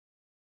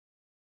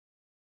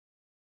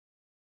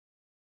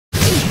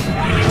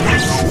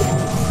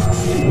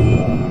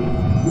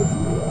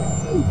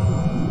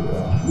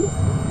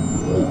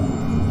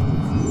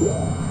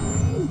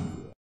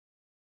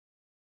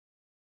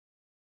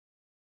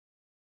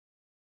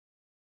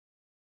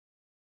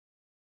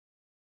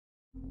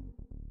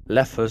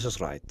Left versus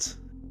right.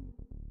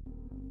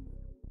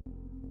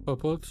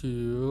 Purple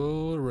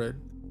to red.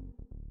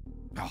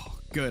 Oh,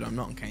 good. I'm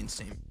not on Kane's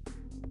team.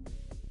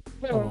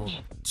 Oh,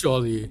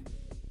 jolly.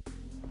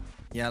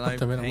 Yellow, What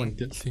the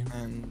pink, team?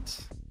 and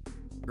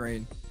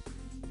green.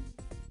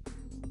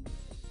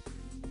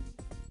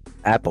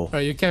 Apple.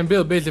 Alright, you can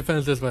build base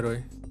defenses, by the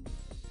way.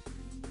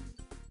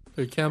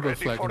 So you can build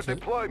flag and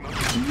shit.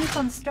 New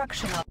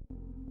construction.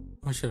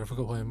 Oh shit, I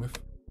forgot why I moved.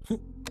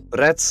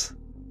 Red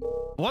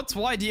What's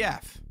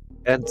YDF?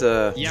 and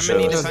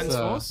Yemeni Zeus. Defense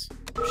Force?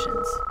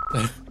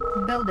 Options.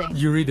 Building.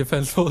 Yuri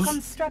Defense Force.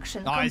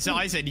 Construction. Oh, I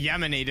complete. said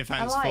Yemeni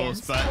Defense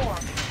Alliance Force, but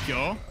formed.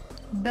 sure.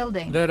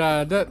 Building.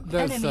 That's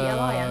Enemy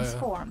alliance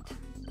formed.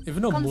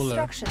 even though Muller.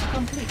 Construction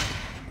complete.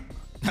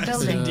 That's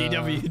Building.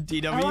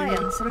 DW.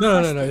 Alliance requested.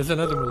 No, it's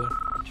another Muller.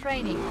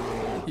 Training.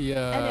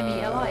 Yeah.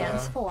 Enemy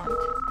alliance formed.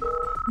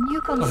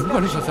 New Oh,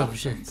 what is construction that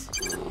options.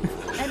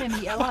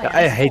 Enemy alliance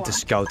I hate the formed.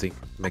 scouting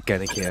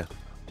mechanic here.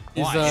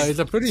 He's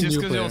a pretty Just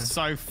new because player. you're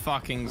so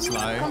fucking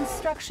slow.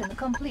 Construction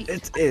complete.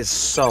 It is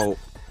so.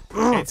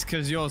 It's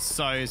because you're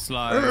so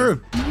slow.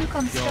 New You're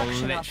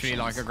construction literally options.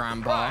 like a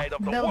grandpa.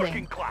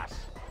 Building.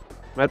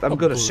 Matt, I'm Oh,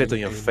 gonna sit on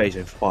bullying your game. face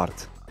and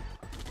fart.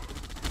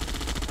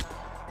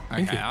 Okay,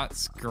 you.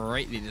 that's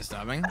greatly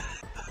disturbing.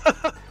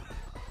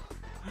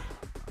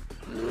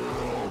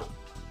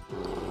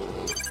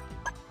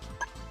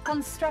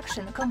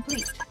 Construction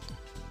complete.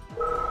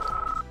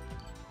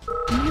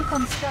 New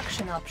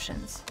construction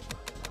options.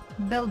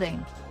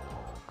 Building.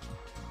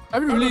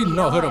 I've really Enemy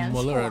not heard of alliance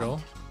Muller at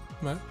formed.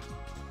 all. Man.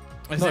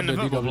 Is Not it the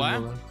the football DW player?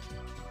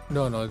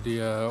 Muller. No, the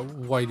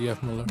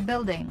YDF Muller.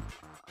 Building.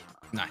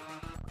 No.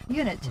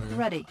 Unit Okay.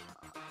 ready.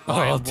 Oh,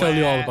 I'll tell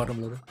you all where- about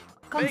him later.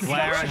 Where and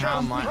Construction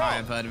how might complete. I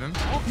have heard of him?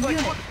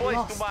 Unit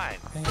lost.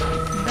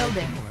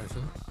 Building. Where is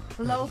it?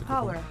 Low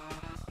power.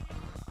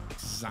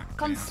 Exactly.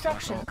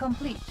 Construction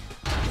complete.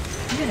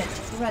 Unit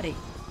ready.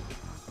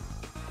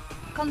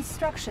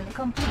 Construction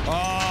complete.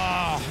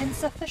 Oh!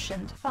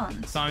 Insufficient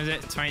funds. Time is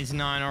it?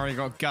 29. Already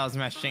got girls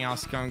messaging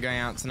us. I'm going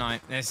out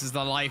tonight. This is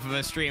the life of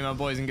a streamer,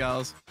 boys and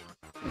girls.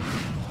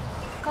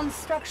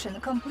 Construction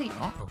complete.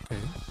 Okay.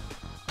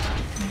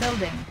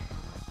 Building.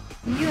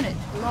 Unit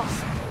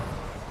lost.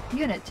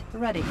 Unit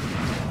ready.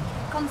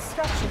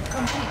 Construction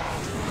complete.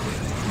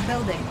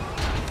 Building.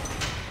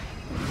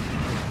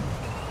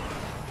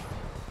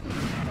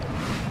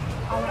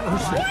 Our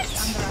ally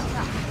is under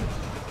attack.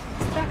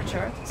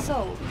 Structure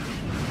sold.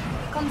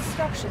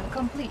 Construction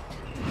complete.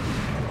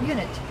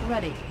 Unit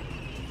ready.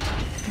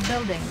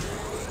 Building.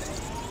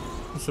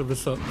 So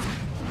what's up?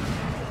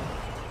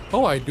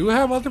 Oh, I do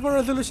have multiple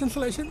resolution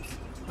selections?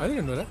 I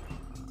didn't know that.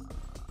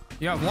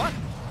 You have what?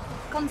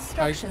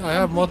 Construction I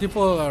have complete.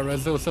 multiple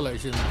reso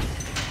selections. Not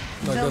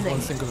just Building.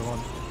 one single one.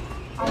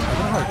 Our know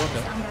how I ally got is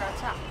that. under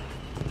attack.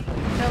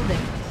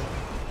 Building.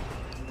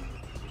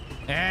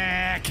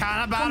 Yeah,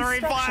 cannon battery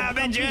Construction fire,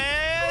 complete.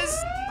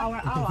 bitches!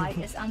 Our ally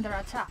is under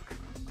attack.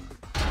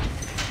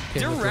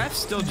 Do Okay, refs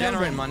still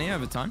generate Building. money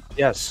over time?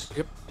 Yes.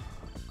 Yep.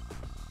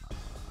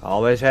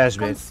 Always has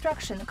been.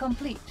 Construction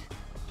complete.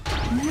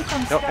 New No,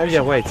 construction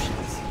yeah, wait.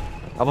 options.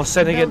 I was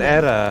sending an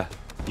Building. error.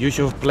 Use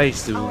your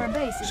place Our to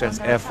base is send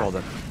under air attack.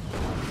 folder.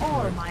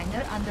 Ore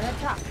miner under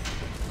attack.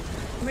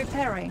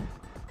 Repairing.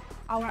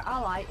 Our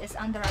ally is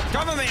under attack.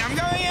 Cover me, I'm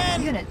going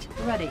in! Unit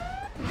ready.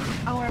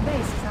 Our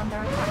base is under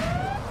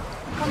attack.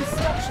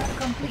 Construction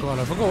complete. God,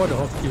 I forgot what the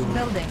hot cube.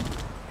 Building.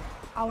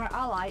 Our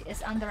ally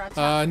is under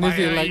attack. Nizzy,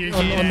 Why are like you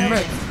on here?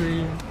 Mac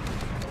stream.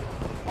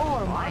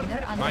 Ore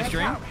miner under My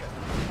stream?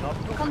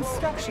 attack.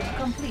 Construction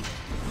complete.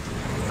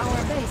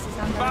 Our base is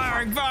under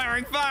attack.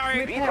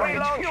 Firing!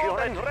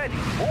 Repairing. Ready.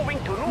 Moving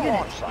to new Unit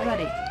launch site.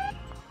 ready.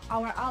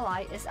 Our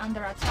ally is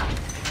under attack.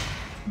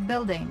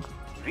 Building.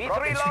 V3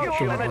 launch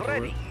Sure. unit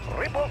ready.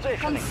 Repositioning.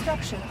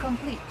 Construction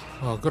complete.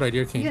 Oh, good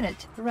idea, King.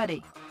 Unit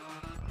ready.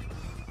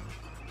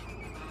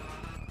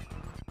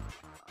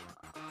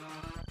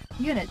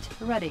 Unit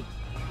ready.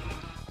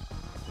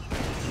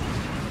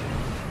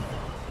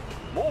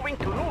 Moving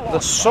to new launch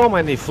There's so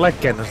many flag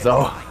cannons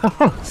though.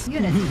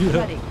 Unit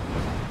ready.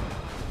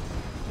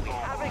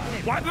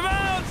 Wipe them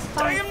out!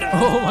 Take him down!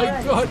 Oh my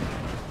Ready. god.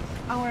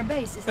 Our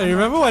base is Hey, under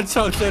remember what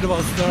Chuck said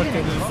about Snark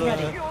Unit and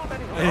ready. his,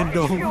 I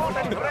know. fueled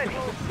and ready.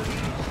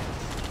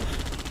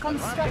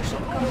 Construction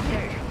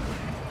complete.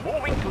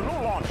 Moving to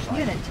new launch site.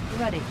 Unit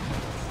ready.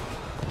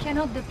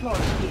 Cannot deploy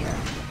here.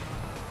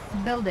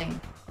 Building.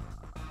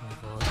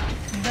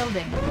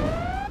 Building.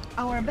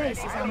 Our base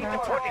is under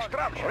For attack.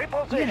 destruction. Unit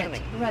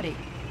Repositioning. ready.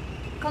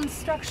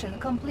 Construction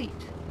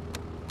complete.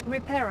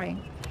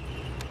 Repairing.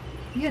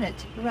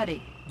 Unit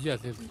ready. Yes,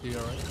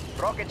 you're right.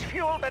 Rockets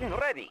fueled and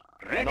ready.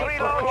 Ready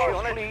for launch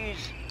unit.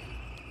 Please.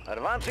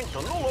 Advancing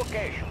to new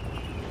location.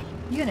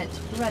 Unit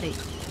ready.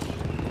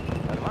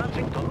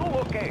 Advancing to new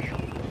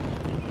location.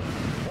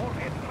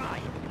 Warhead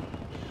right.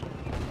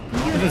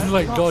 Unit This is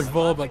like lost.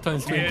 dodgeball, but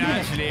times 20. It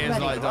actually is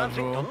Ready. like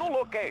Advancing to dodgeball. new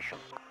location.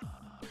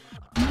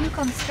 New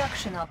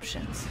construction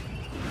options.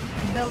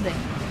 Building.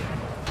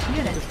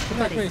 Unit Protect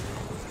ready.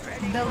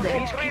 me. Building.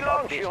 V3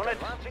 launch unit.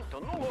 Advancing to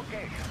new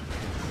location.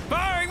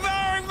 Firing,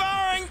 firing,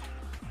 firing!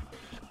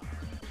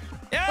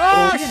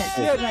 Oh, Yes!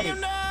 shit.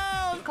 No!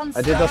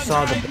 I did not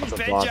saw the Construction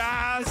bottom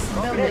blast.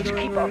 Bitches! Let's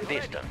keep our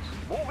distance.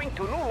 Moving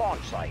to new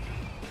launch site.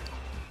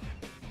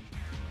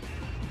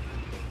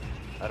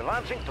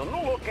 Advancing to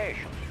new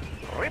location.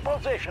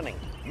 Repositioning.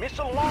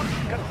 Missile launch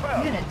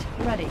confirmed. Unit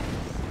ready.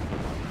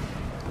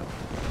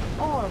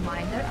 Ore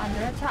miner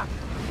under attack.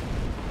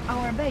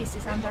 Our base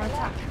is under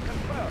attack.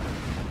 Confirmed.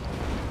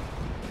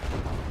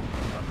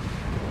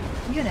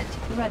 Unit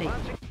ready.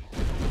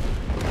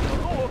 To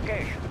new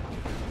location.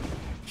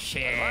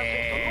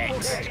 Shit!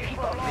 Let's keep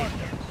our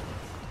distance.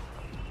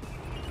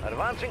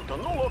 Advancing to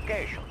new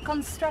location.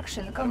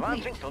 Construction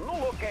complete. Advancing to new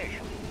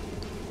location.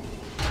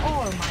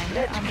 Ore miner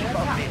Let's under keep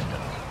our attack.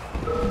 distance.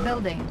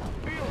 Building.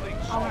 Building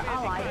Our solid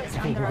ally is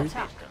distance. under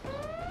attack.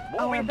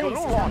 Our Moving to base new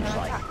is launch under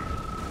site. attack.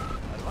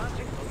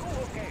 Advancing to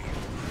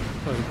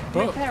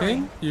new location.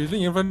 King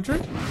using infantry?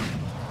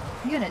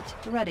 Unit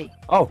ready.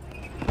 Oh,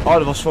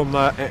 that was from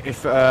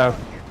if Ore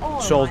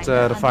Salt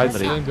miner under refinery.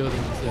 Same attack. building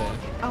is there.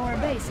 Our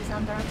base is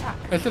under attack.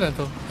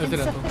 Accidental.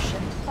 Accidental.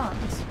 Insufficient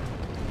funds.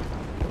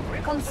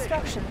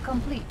 Construction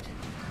complete.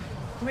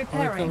 Alright,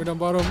 coming Repairing. down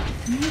bottom.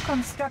 New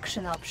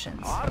construction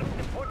options. Armed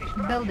for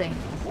destruction. Building.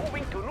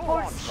 Moving to new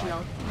launch Force site.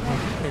 shield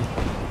ready.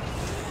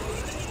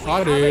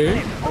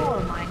 Howdy. Ore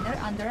miner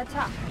under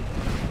attack.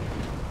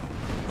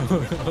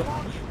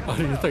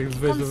 Howdy, you take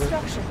space of it.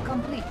 Construction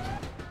complete.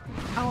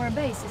 Our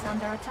base is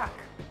under attack.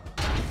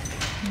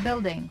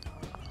 Building.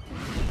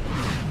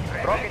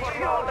 Rocket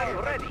fuel and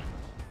ready.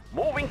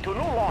 Moving to new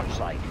launch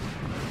site.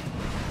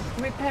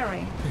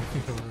 Repairing.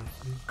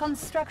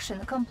 Construction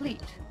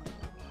complete.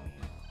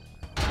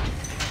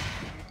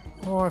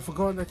 Oh, I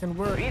forgot that can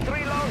work.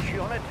 V3 launch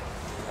unit.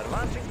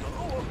 Advancing to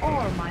new location.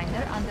 Ore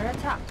miner under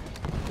attack.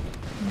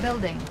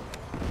 Building.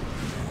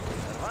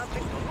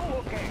 Advancing to new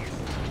location.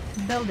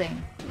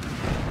 Building.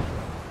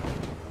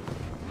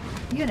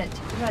 Unit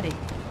ready.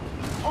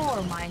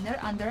 Ore miner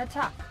under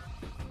attack.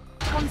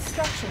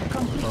 Construction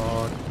complete.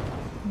 God.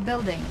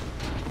 Building.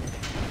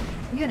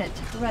 Unit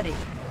ready.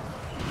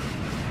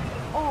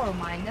 Ore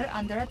miner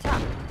under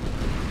attack.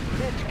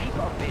 Let's keep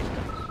our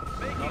distance.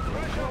 Making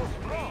crucial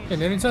speed.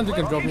 And any chance you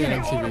can drop me an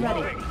Unit MCV?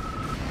 ready.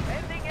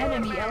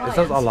 Enemy alliance. Is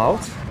that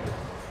allowed?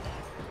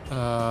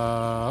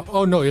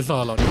 Oh no, it's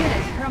not allowed.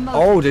 Unit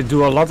promoted. Oh, they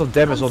do a lot of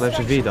damage on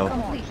Construction MCV though.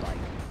 complete.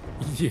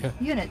 Yeah.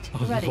 Unit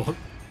Oh, ready. Lord.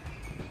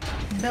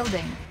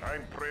 Building.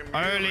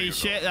 Holy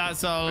shit,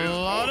 that's a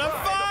lot of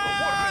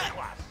fun!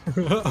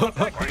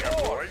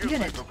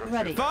 Unit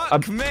ready.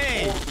 Fuck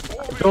me!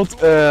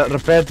 Built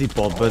repair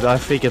depot, but I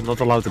think it's not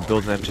allowed to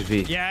build an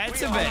MCV. Yeah,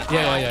 it's a bit.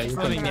 Yeah. You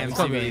Building can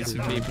MCVs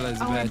for people is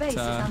a Our bit. base is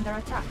under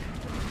attack.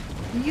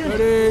 Unit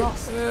Ready.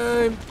 lost.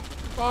 Aim.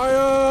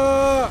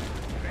 Fire.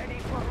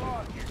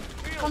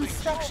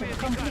 Construction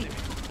complete.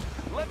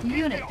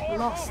 Unit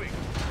lost.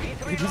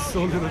 It is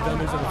so little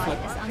damage on the Ally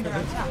flat. is under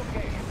attack.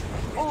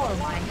 Ore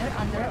miner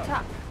under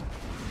attack.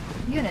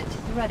 Unit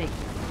ready.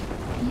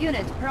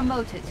 Unit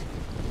promoted.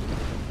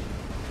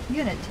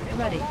 Unit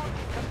ready.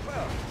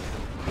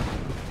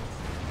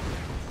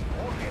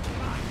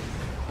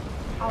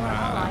 Our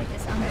ally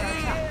is under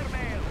attack.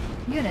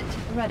 Unit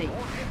ready.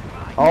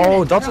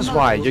 Oh, that is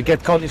why you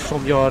get coins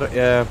from your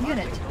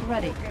Unit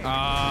ready.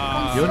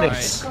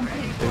 units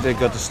Complete. if they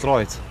got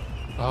destroyed.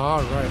 Ah,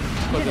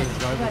 right. But Unit then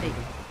drive ready.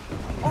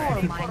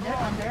 Ore miner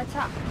under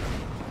attack.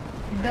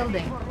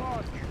 Building.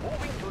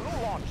 Moving to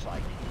new launch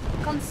site.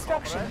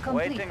 Construction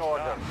complete. Waiting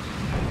order.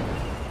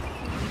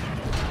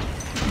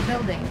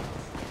 Building.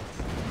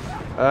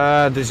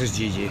 This is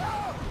GG.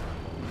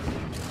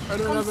 I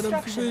don't have an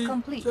Construction MCV.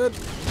 complete. Shit.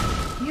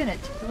 Unit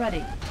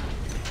ready.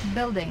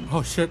 Building.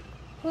 Oh shit.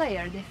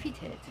 Player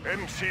defeated.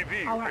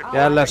 MCV. Our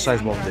Yeah, ally left is side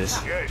under won this.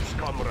 attack. Yes,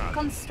 comrade.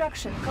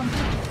 Construction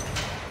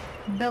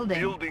complete. Building.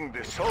 Building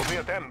the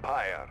Soviet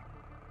Empire.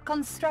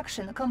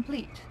 Construction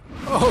complete.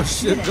 Oh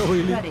shit, Unit no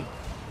really. ready.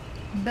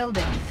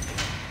 Building.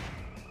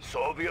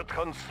 Soviet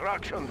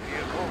construction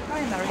vehicle.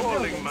 Primary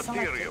Hauling building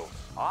material.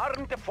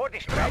 Armed for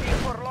destruction.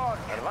 Ready for launch.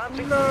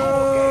 Advancing to new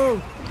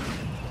No. location.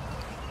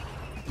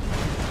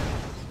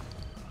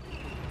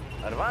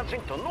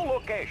 Advancing to new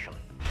location.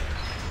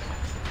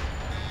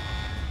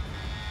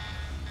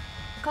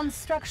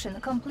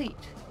 Construction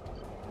complete.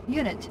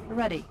 Unit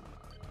ready.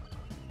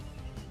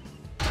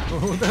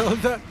 What the hell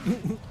is that?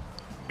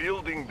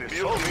 Building the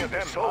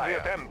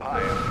Soviet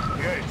Empire.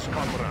 Yes,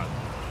 comrade.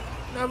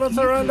 Never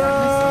Nuclear surrender.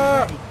 missile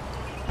ready.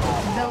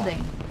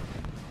 Building.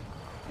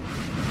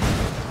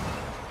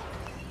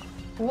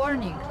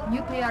 Warning,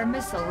 nuclear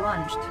missile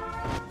launched.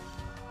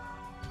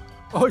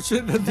 Oh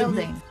shit, that didn't.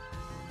 Building.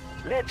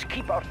 Let's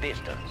keep our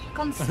distance. I mean, I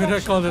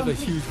Construction call it a complete.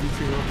 huge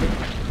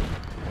V3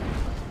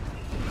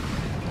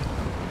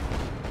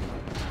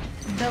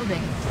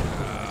 Building.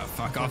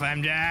 Fuck off,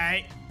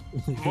 MJ!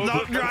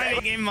 Stop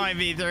driving in my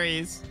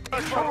V3s!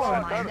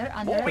 Ore miner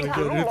under Moving attack.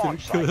 to open. new Okay,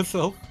 launch kill site.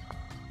 yourself.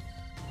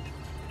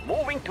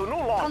 Moving to new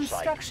launch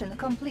site. Construction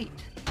complete.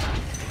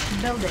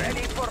 Building.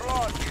 Ready for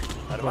launch.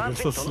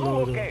 Advancing so to new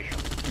slow, though. location.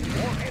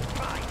 Warhead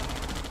prime.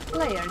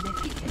 Player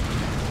defeated.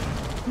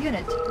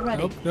 Unit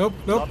ready. Nope.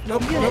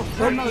 Unit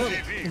promoted.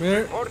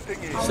 Where?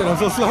 Reporting in. Shit, I'm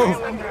so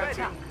slow. Under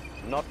attack.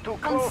 Not too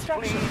close,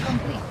 Construction please.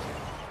 complete.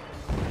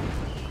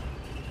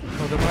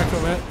 How's the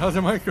micro, man? How's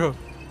the micro?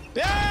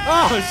 Yeah!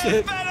 Oh,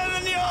 shit. Better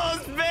than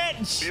yours,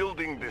 bitch!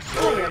 Building the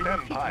Soviet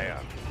Empire.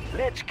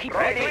 Let's keep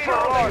ready for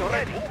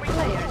orders.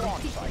 Player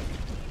defeated.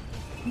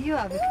 You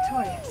are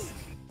victorious.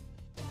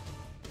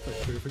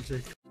 Perfect,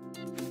 Jake.